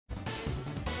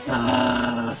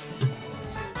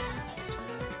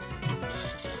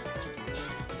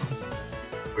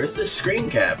Where's the screen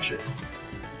capture?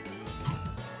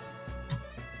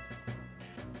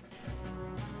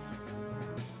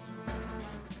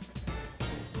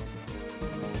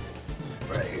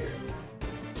 Right here.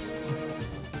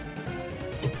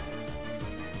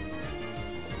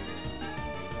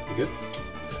 You good?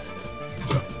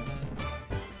 So.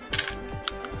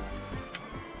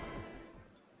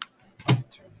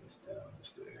 Turn this down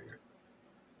just a hair.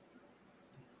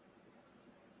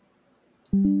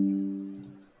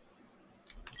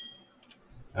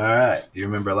 Alright, you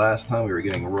remember last time we were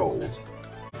getting rolled?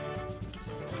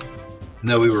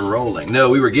 No, we were rolling. No,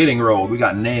 we were getting rolled. We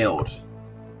got nailed.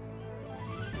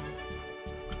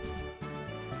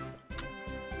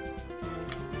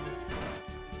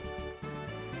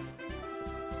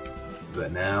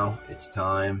 But now it's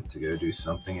time to go do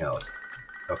something else.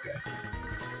 Okay.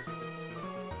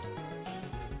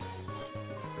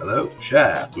 Hello,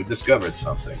 Shaft. We discovered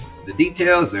something. The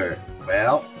details are,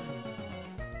 well,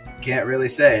 can't really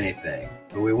say anything,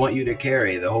 but we want you to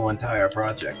carry the whole entire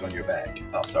project on your back.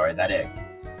 Oh, sorry, that egg.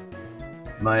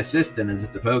 My assistant is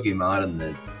at the Pokemart in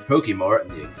the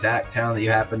exact town that you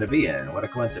happen to be in. What a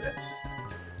coincidence.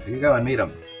 You go and meet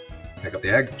him. Pick up the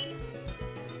egg.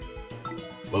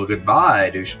 Well,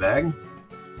 goodbye, douchebag.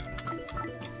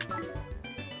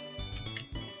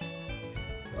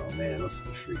 Oh man, what's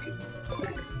the freaking...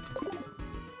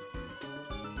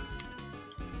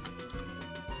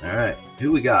 Alright,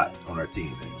 who we got on our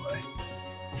team anyway?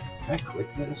 Can I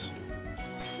click this?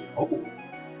 Oh!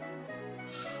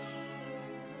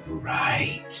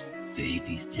 Right,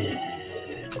 baby's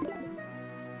dead. Okay.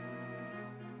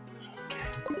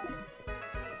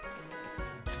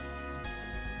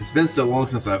 It's been so long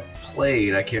since I've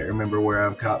played, I can't remember where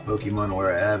I've caught Pokemon and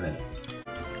where I haven't.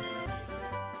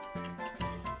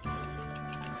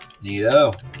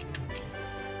 Neato.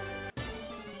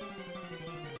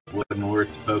 Wouldn't work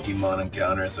to Pokemon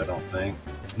encounters, I don't think.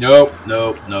 Nope,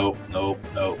 nope, nope, nope,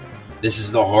 nope. This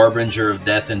is the harbinger of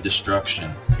death and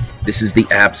destruction. This is the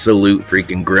absolute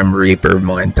freaking Grim Reaper of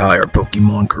my entire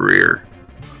Pokemon career.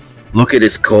 Look at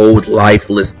his cold,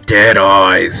 lifeless, dead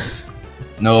eyes.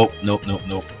 Nope, nope, nope,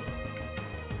 nope.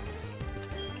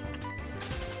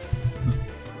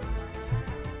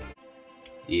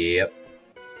 Yep.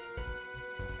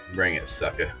 Bring it,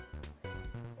 sucker.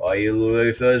 Why you look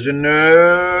like such a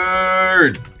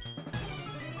nerd?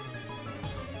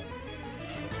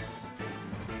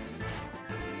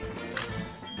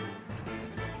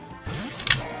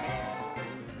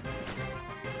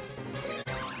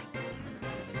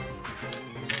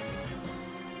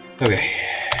 Okay.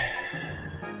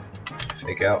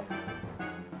 Fake out.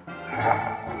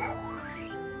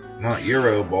 Not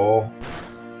Euro Ball.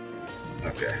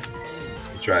 Okay.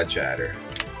 Try Chatter.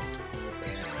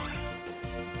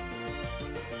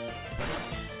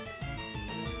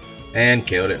 And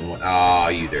killed it in one. Aw,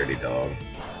 you dirty dog.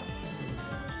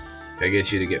 Did I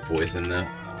get you to get poisoned though?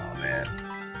 Oh man.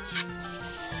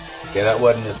 Okay, that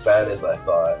wasn't as bad as I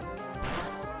thought.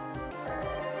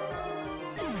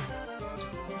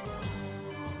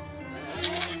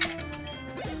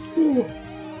 Ooh.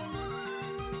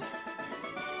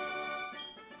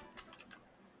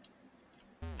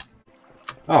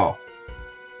 Oh.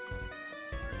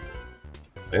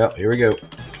 Well, here we go.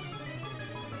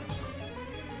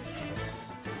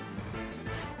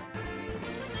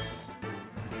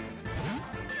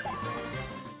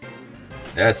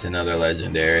 That's another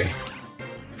legendary.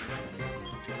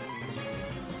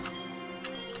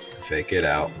 Fake it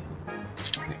out.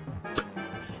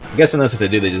 I'm guessing that's what they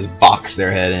do, they just box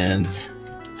their head in.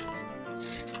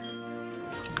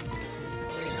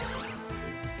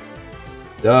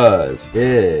 Does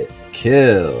it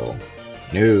kill?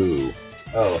 No.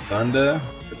 Oh, thunder?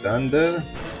 The thunder?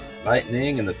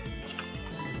 Lightning and the...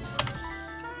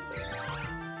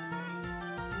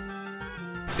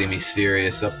 See me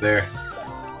serious up there?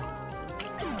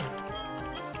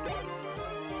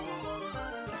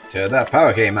 To the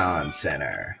Pokemon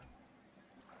Center.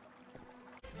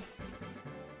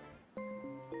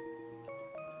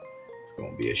 It's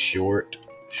gonna be a short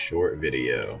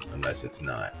video, unless it's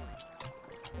not.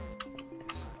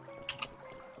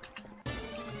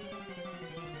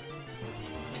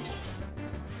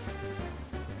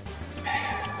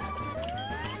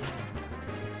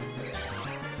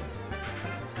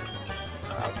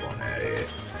 Hop on at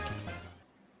it.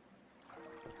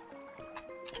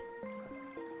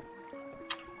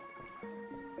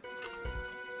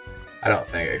 I don't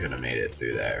think I could have made it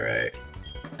through that, right?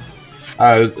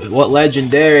 Alright, what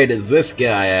legendary does this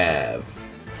guy have?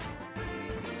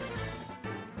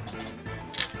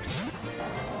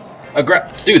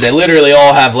 Dude, they literally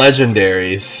all have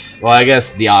legendaries. Well, I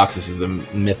guess Deoxys is a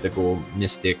mythical,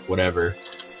 mystic, whatever.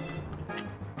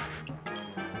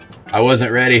 I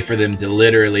wasn't ready for them to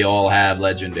literally all have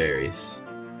legendaries.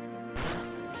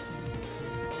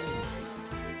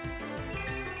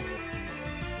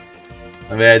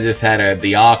 I mean, I just had a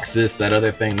Deoxys, that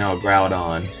other thing, now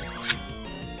Groudon.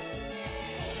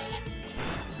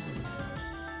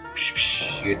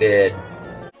 You did.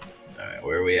 Alright,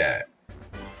 where are we at?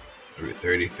 Route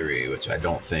 33, which I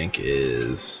don't think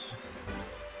is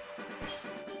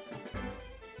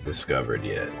discovered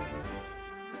yet.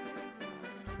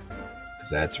 Because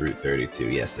that's Route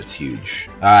 32. Yes, that's huge.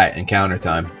 Alright, encounter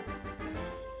time.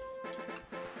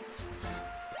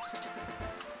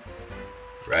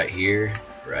 Right here,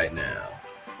 right now.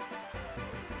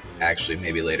 Actually,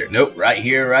 maybe later. Nope, right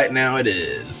here, right now it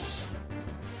is.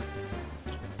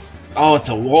 Oh, it's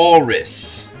a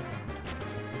walrus.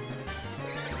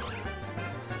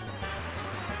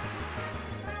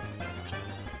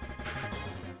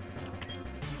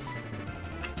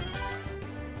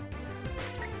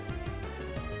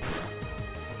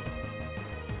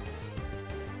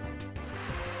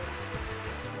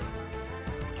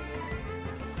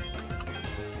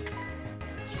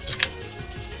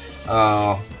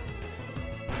 Oh.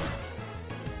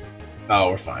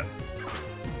 Oh, we're fine.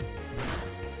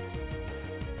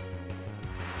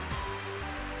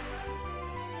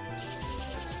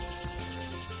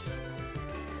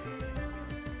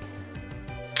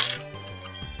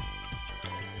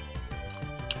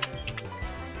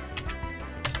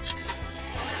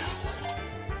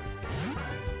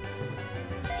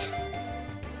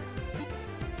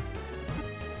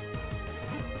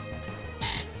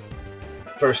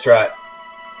 First try.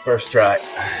 First try.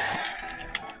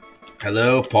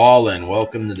 Hello, Paulin.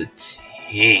 Welcome to the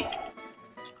team.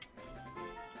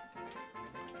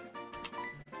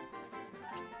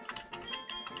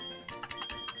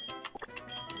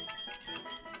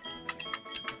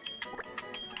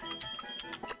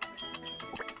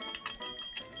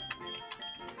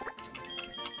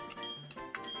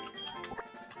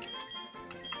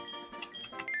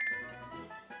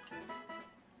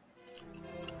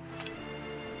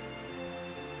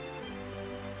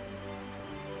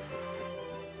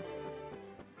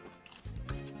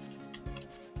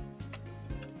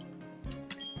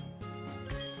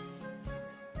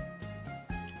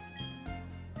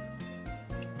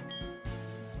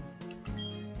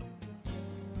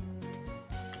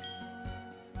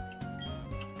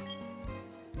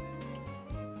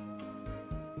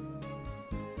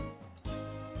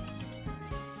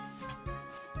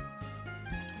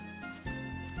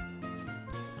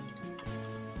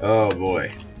 Oh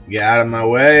boy. Get out of my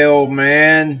way, old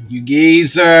man. You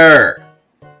geezer.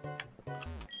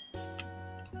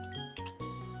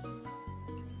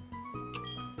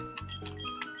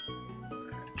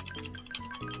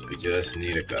 We just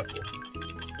need a couple.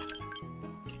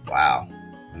 Wow.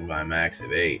 I'm by max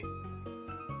of 8.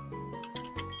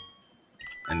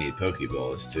 I need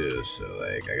Pokeballs too, so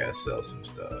like I gotta sell some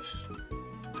stuff.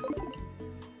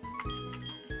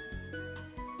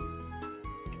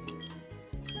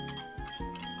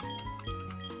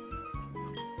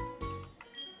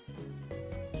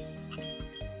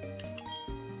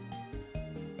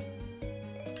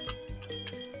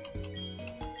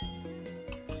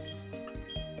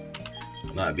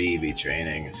 Not BEV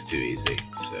training, it's too easy,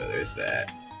 so there's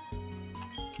that.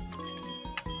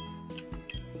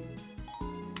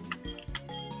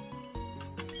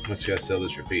 How much gotta sell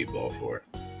this repeat ball for?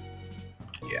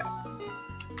 Yeah.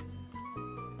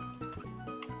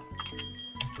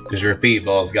 Because repeat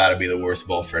ball's gotta be the worst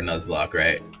ball for a Nuzlocke,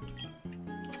 right?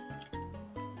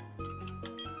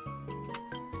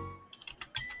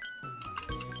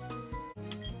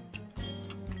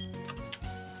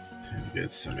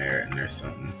 Good Samaritan or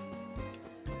something.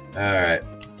 Alright,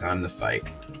 time to fight.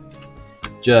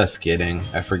 Just kidding.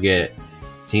 I forget.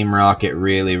 Team Rocket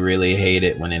really hate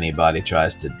it when anybody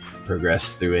tries to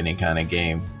progress through any kind of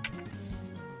game.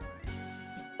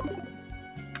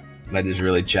 That just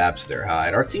really chaps their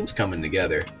hide. Our team's coming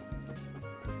together.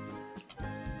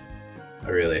 I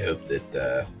really hope that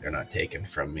they're not taken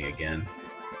from me again.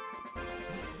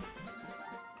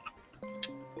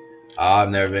 Oh, I've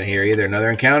never been here either. Another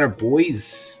encounter,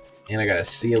 boys. And I got a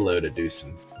CeeLo to do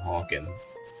some honking.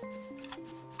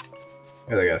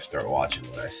 I really gotta start watching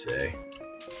what I say.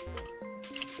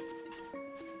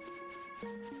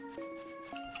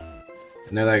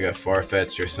 And they're like a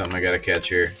Farfetch'd or something I gotta catch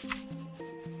here.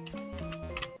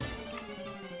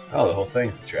 Oh, the whole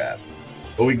thing's a trap.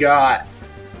 But we got...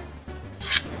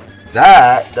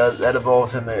 That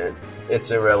evolves into...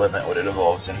 It's irrelevant what it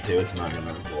evolves into. It's not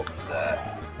gonna evolve.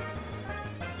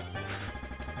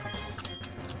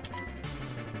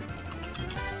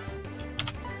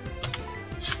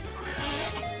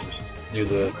 Do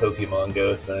the Pokemon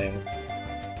Go thing.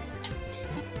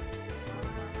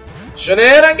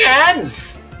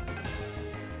 Shenanigans!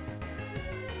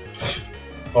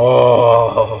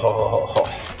 Oh!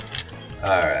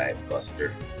 Alright,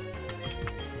 Buster.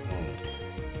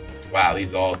 Wow,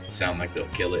 these all sound like they'll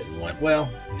kill it in one.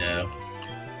 Well, no.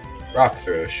 Rock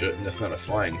Throw shouldn't. That's not a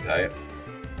flying type.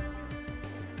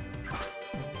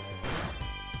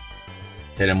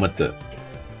 Hit him with the...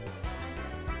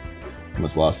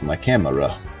 Almost lost my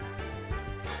camera.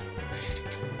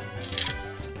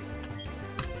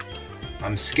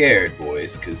 I'm scared,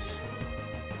 boys, because...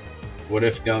 What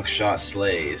if Gunk Shot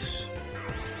slays?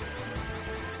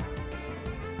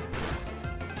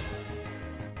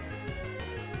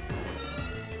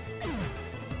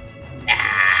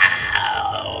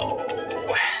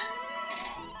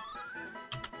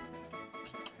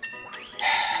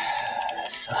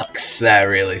 Sucks. That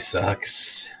really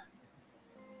sucks.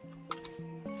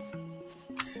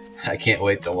 I can't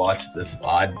wait to watch this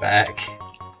VOD back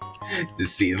to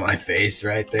see my face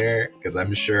right there, because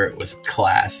I'm sure it was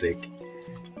classic.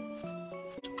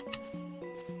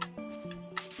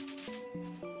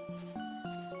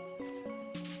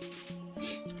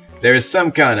 There's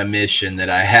some kind of mission that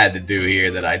I had to do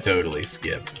here that I totally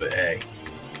skipped, but hey,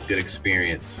 it's a good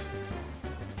experience.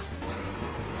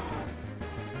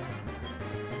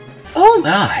 Oh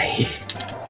my!